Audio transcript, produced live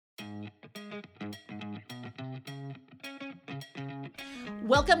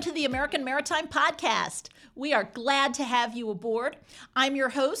Welcome to the American Maritime Podcast. We are glad to have you aboard. I'm your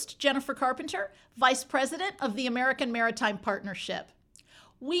host, Jennifer Carpenter, Vice President of the American Maritime Partnership.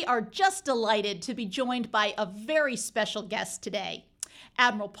 We are just delighted to be joined by a very special guest today,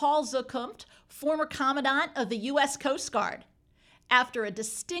 Admiral Paul Zukunft, former Commandant of the U.S. Coast Guard. After a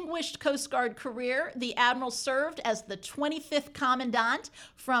distinguished Coast Guard career, the Admiral served as the 25th Commandant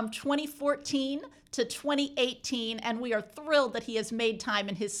from 2014 to 2018, and we are thrilled that he has made time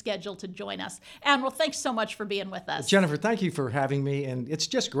in his schedule to join us. Admiral, thanks so much for being with us. Jennifer, thank you for having me, and it's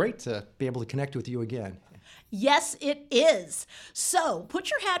just great to be able to connect with you again. Yes, it is. So put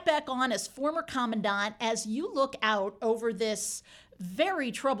your hat back on as former Commandant as you look out over this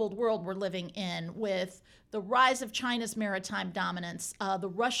very troubled world we're living in with the rise of China's maritime dominance, the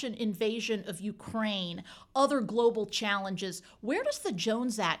Russian invasion of Ukraine, other global challenges. Where does the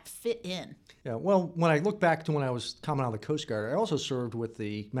Jones Act fit in? Yeah, well, when I look back to when I was Commandant of the Coast Guard, I also served with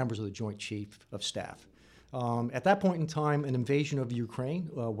the members of the Joint Chief of Staff. At that point in time, an invasion of Ukraine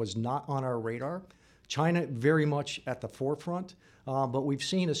was not on our radar. China very much at the forefront, but we've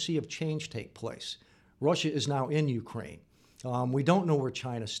seen a sea of change take place. Russia is now in Ukraine. We don't know where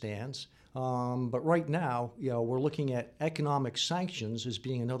China stands. But right now, we're looking at economic sanctions as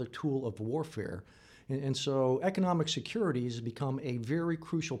being another tool of warfare. And so economic security has become a very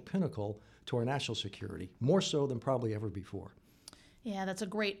crucial pinnacle to our national security, more so than probably ever before. Yeah, that's a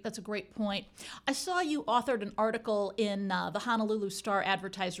great point. I saw you authored an article in the Honolulu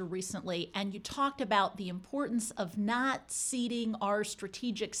Star-Advertiser recently, and you talked about the importance of not ceding our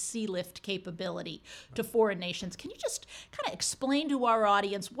strategic sea lift capability to foreign nations. Can you just kind of explain to our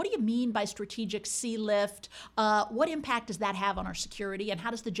audience, what do you mean by strategic sea lift? What impact does that have on our security, and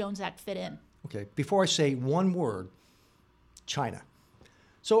how does the Jones Act fit in? Okay, before I say one word, China.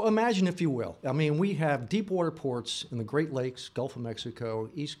 So imagine, if you will, we have deep water ports in the Great Lakes, Gulf of Mexico,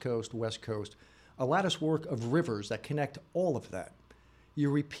 East Coast, West Coast, a latticework of rivers that connect all of that.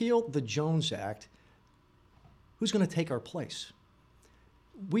 You repeal the Jones Act, who's going to take our place?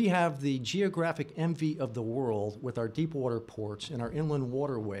 We have the geographic envy of the world with our deep water ports and our inland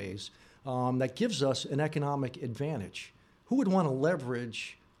waterways that gives us an economic advantage. Who would want to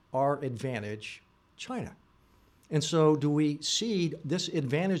leverage our advantage? China. And so do we cede this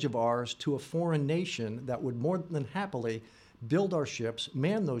advantage of ours to a foreign nation that would more than happily build our ships,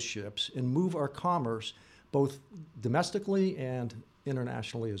 man those ships, and move our commerce both domestically and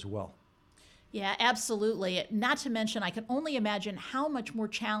internationally as well? Yeah, absolutely. Not to mention, I can only imagine how much more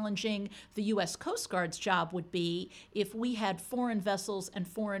challenging the U.S. Coast Guard's job would be if we had foreign vessels and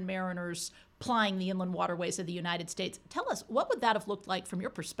foreign mariners plying the inland waterways of the United States. Tell us, what would that have looked like from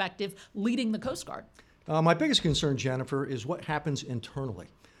your perspective leading the Coast Guard? My biggest concern, Jennifer, is what happens internally.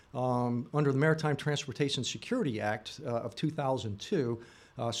 Under the Maritime Transportation Security Act of 2002,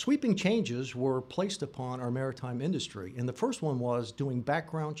 sweeping changes were placed upon our maritime industry. And the first one was doing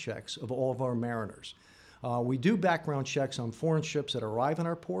background checks of all of our mariners. We do background checks on foreign ships that arrive in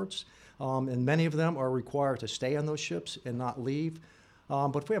our ports, and many of them are required to stay on those ships and not leave.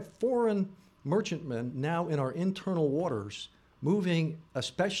 But if we have foreign merchantmen now in our internal waters, moving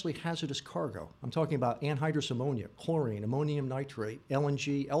especially hazardous cargo. I'm talking about anhydrous ammonia, chlorine, ammonium nitrate,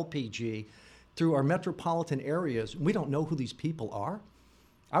 LNG, LPG, through our metropolitan areas. We don't know who these people are.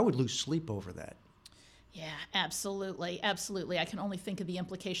 I would lose sleep over that. Yeah, absolutely. Absolutely. I can only think of the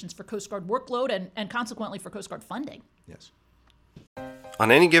implications for Coast Guard workload and consequently for Coast Guard funding. Yes. On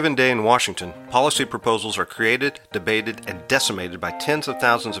any given day in Washington, policy proposals are created, debated, and decimated by tens of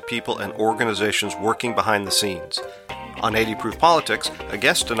thousands of people and organizations working behind the scenes. On 80 Proof Politics, a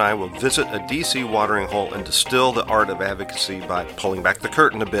guest and I will visit a D.C. watering hole and distill the art of advocacy by pulling back the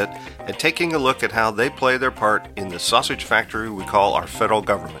curtain a bit and taking a look at how they play their part in the sausage factory we call our federal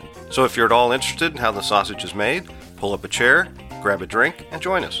government. So if you're at all interested in how the sausage is made, pull up a chair, grab a drink, and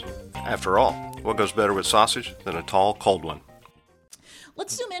join us. After all, what goes better with sausage than a tall, cold one?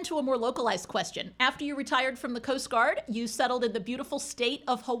 Let's zoom into a more localized question. After you retired from the Coast Guard, you settled in the beautiful state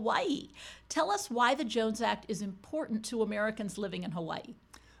of Hawaii. Tell us why the Jones Act is important to Americans living in Hawaii.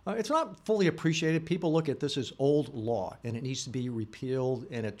 It's not fully appreciated. People look at this as old law, and it needs to be repealed,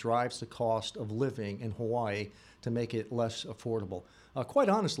 and it drives the cost of living in Hawaii to make it less affordable. Quite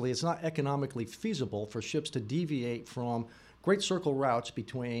honestly, it's not economically feasible for ships to deviate from Great Circle routes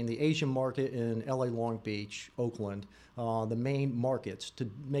between the Asian market in LA Long Beach, Oakland, the main markets, to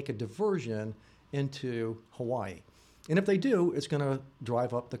make a diversion into Hawaii. And if they do, it's going to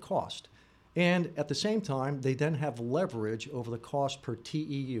drive up the cost. And at the same time, they then have leverage over the cost per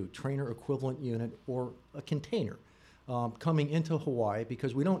TEU, trainer equivalent unit, or a container coming into Hawaii,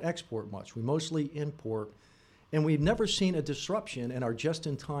 because we don't export much. We mostly import. And we've never seen a disruption in our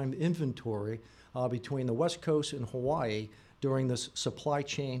just-in-time inventory between the West Coast and Hawaii during this supply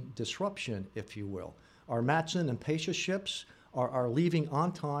chain disruption, if you will. Our Matson and Pasha ships are leaving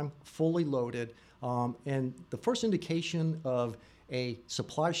on time, fully loaded. And the first indication of a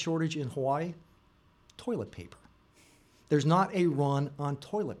supply shortage in Hawaii, toilet paper. There's not a run on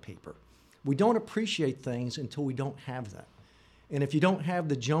toilet paper. We don't appreciate things until we don't have them. And if you don't have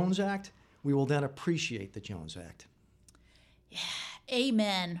the Jones Act, we will then appreciate the Jones Act. Yeah,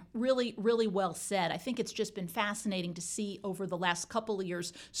 amen. Really, really well said. I think it's just been fascinating to see over the last couple of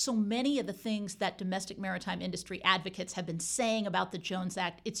years so many of the things that domestic maritime industry advocates have been saying about the Jones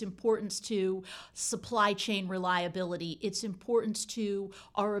Act, its importance to supply chain reliability, its importance to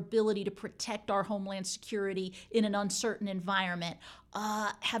our ability to protect our homeland security in an uncertain environment.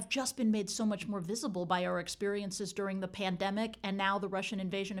 Have just been made so much more visible by our experiences during the pandemic and now the Russian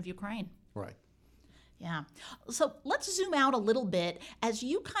invasion of Ukraine. Right. Yeah. So let's zoom out a little bit as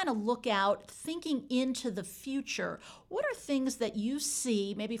you kind of look out, thinking into the future. What are things that you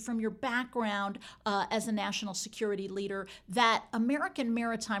see, maybe from your background as a national security leader, that American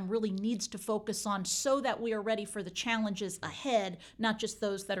Maritime really needs to focus on so that we are ready for the challenges ahead, not just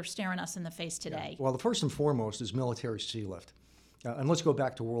those that are staring us in the face today? Yeah. Well, the first and foremost is military sea lift. And let's go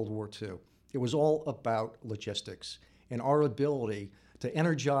back to World War II. It was all about logistics and our ability to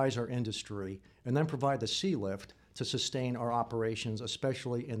energize our industry and then provide the sea lift to sustain our operations,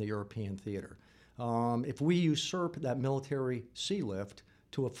 especially in the European theater. If we usurp that military sea lift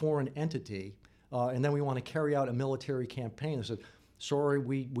to a foreign entity, and then we want to carry out a military campaign and say, sorry,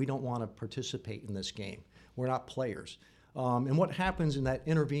 we don't want to participate in this game. We're not players. And what happens in that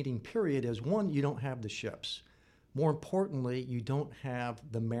intervening period is, one, you don't have the ships. More importantly, you don't have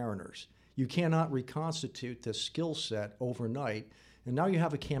the mariners. You cannot reconstitute this skill set overnight. And now you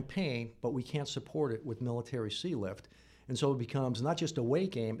have a campaign, but we can't support it with military sea lift. And so it becomes not just a away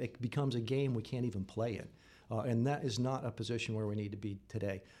game, it becomes a game we can't even play in. And that is not a position where we need to be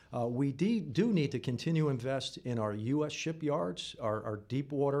today. We do need to continue to invest in our U.S. shipyards, our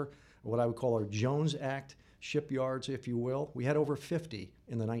deep water, what I would call our Jones Act shipyards, if you will. We had over 50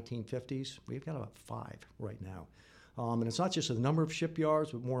 in the 1950s. We've got about 5 right now. And it's not just the number of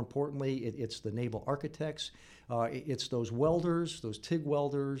shipyards, but more importantly, it's the naval architects. It's those welders, those TIG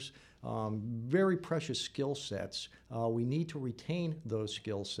welders, very precious skill sets. We need to retain those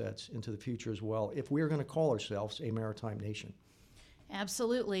skill sets into the future as well if we are going to call ourselves a maritime nation.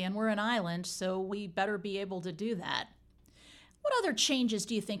 Absolutely, and we're an island, so we better be able to do that. What other changes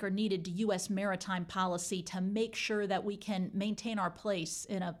do you think are needed to U.S. maritime policy to make sure that we can maintain our place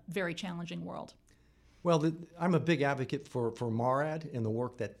in a very challenging world? Well, I'm a big advocate for MARAD and the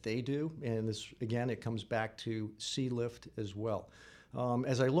work that they do. And this, again, it comes back to sea lift as well.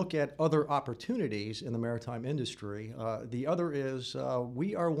 As I look at other opportunities in the maritime industry, the other is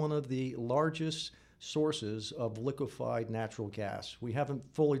we are one of the largest sources of liquefied natural gas. We haven't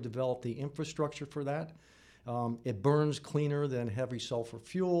fully developed the infrastructure for that. It burns cleaner than heavy sulfur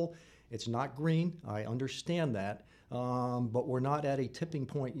fuel. It's not green, I understand that, but we're not at a tipping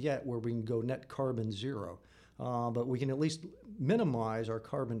point yet where we can go net carbon zero. But we can at least minimize our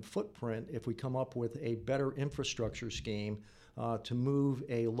carbon footprint if we come up with a better infrastructure scheme to move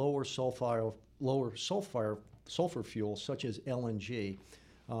a lower sulfur fuel such as LNG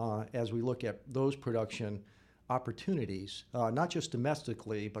as we look at those production opportunities, not just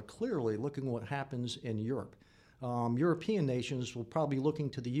domestically, but clearly looking at what happens in Europe. European nations will probably be looking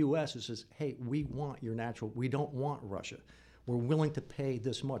to the U.S. and says, hey, we want your natural, we don't want Russia. We're willing to pay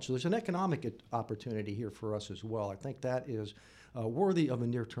this much. So there's an economic opportunity here for us as well. I think that is worthy of a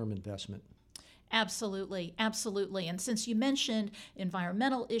near-term investment. Absolutely, absolutely. And since you mentioned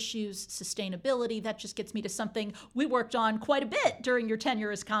environmental issues, sustainability, that just gets me to something we worked on quite a bit during your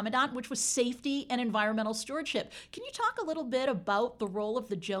tenure as Commandant, which was safety and environmental stewardship. Can you talk a little bit about the role of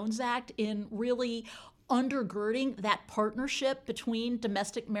the Jones Act in really undergirding that partnership between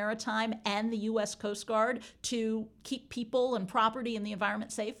domestic maritime and the U.S. Coast Guard to keep people and property and the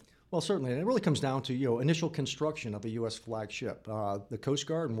environment safe? Well, certainly, and it really comes down to initial construction of a U.S. flagship. The Coast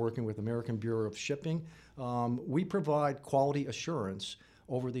Guard, and working with the American Bureau of Shipping, we provide quality assurance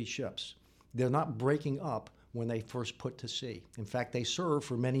over these ships. They're not breaking up when they first put to sea. In fact, they serve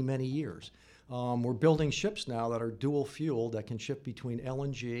for many, many years. We're building ships now that are dual fuel that can ship between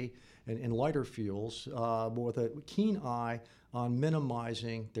LNG and lighter fuels, but with a keen eye on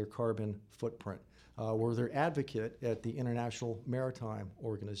minimizing their carbon footprint. We're their advocate at the International Maritime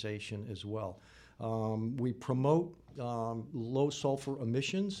Organization as well. We promote low sulfur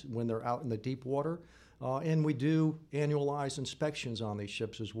emissions when they're out in the deep water. And we do annualized inspections on these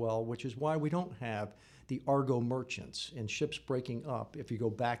ships as well, which is why we don't have the Argo merchants and ships breaking up if you go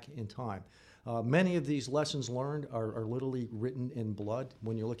back in time. Many of these lessons learned are literally written in blood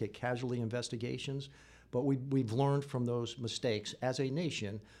when you look at casualty investigations. But we've learned from those mistakes as a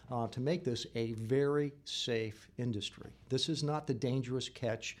nation to make this a very safe industry. This is not the dangerous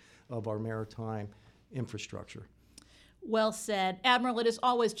catch of our maritime infrastructure. Well said. Admiral, it is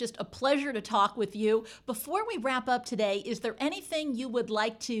always just a pleasure to talk with you. Before we wrap up today, is there anything you would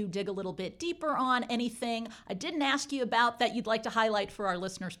like to dig a little bit deeper on? Anything I didn't ask you about that you'd like to highlight for our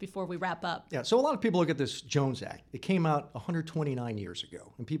listeners before we wrap up? Yeah, so a lot of people look at this Jones Act. It came out 129 years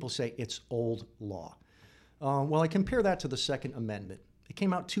ago, and people say it's old law. Well, I compare that to the Second Amendment. It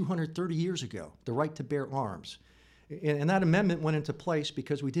came out 230 years ago, the right to bear arms. And that amendment went into place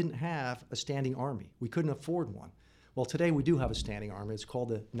because we didn't have a standing army. We couldn't afford one. Well, today we do have a standing army. It's called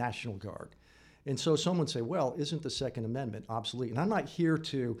the National Guard. And so someone would say, well, isn't the Second Amendment obsolete? And I'm not here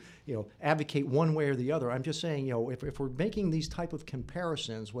to, advocate one way or the other. I'm just saying, if we're making these type of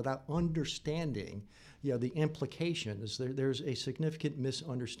comparisons without understanding, the implications, there's a significant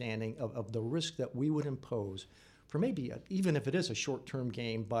misunderstanding of the risk that we would impose for maybe, even if it is a short-term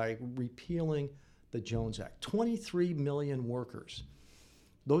gain, by repealing the Jones Act. 23 million workers,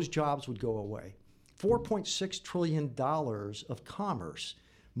 those jobs would go away. $4.6 trillion of commerce,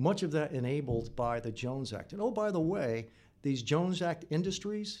 much of that enabled by the Jones Act. And oh, by the way, these Jones Act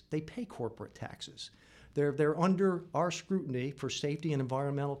industries, they pay corporate taxes. They're under our scrutiny for safety and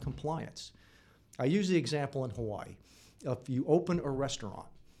environmental compliance. I use the example in Hawaii. If you open a restaurant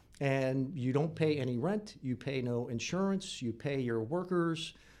and you don't pay any rent, you pay no insurance, you pay your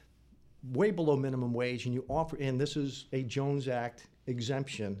workers way below minimum wage, and you offer, and this is a Jones Act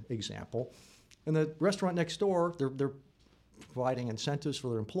exemption example, and the restaurant next door, they're providing incentives for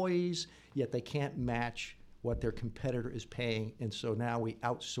their employees, yet they can't match what their competitor is paying. And so now we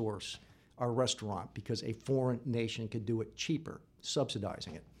outsource our restaurant because a foreign nation could do it cheaper,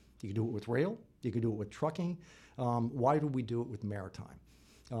 subsidizing it. You could do it with rail. You could do it with trucking. Why do we do it with maritime?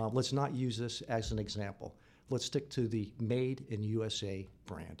 Let's not use this as an example. Let's stick to the Made in USA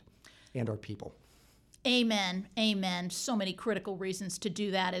brand and our people. Amen. Amen. So many critical reasons to do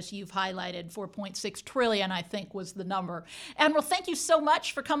that, as you've highlighted. 4.6 trillion, I think, was the number. Admiral, thank you so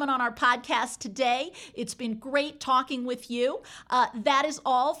much for coming on our podcast today. It's been great talking with you. That is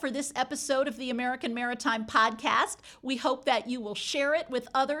all for this episode of the American Maritime Podcast. We hope that you will share it with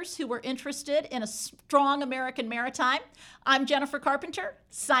others who are interested in a strong American maritime. I'm Jennifer Carpenter,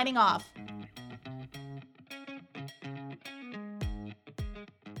 signing off.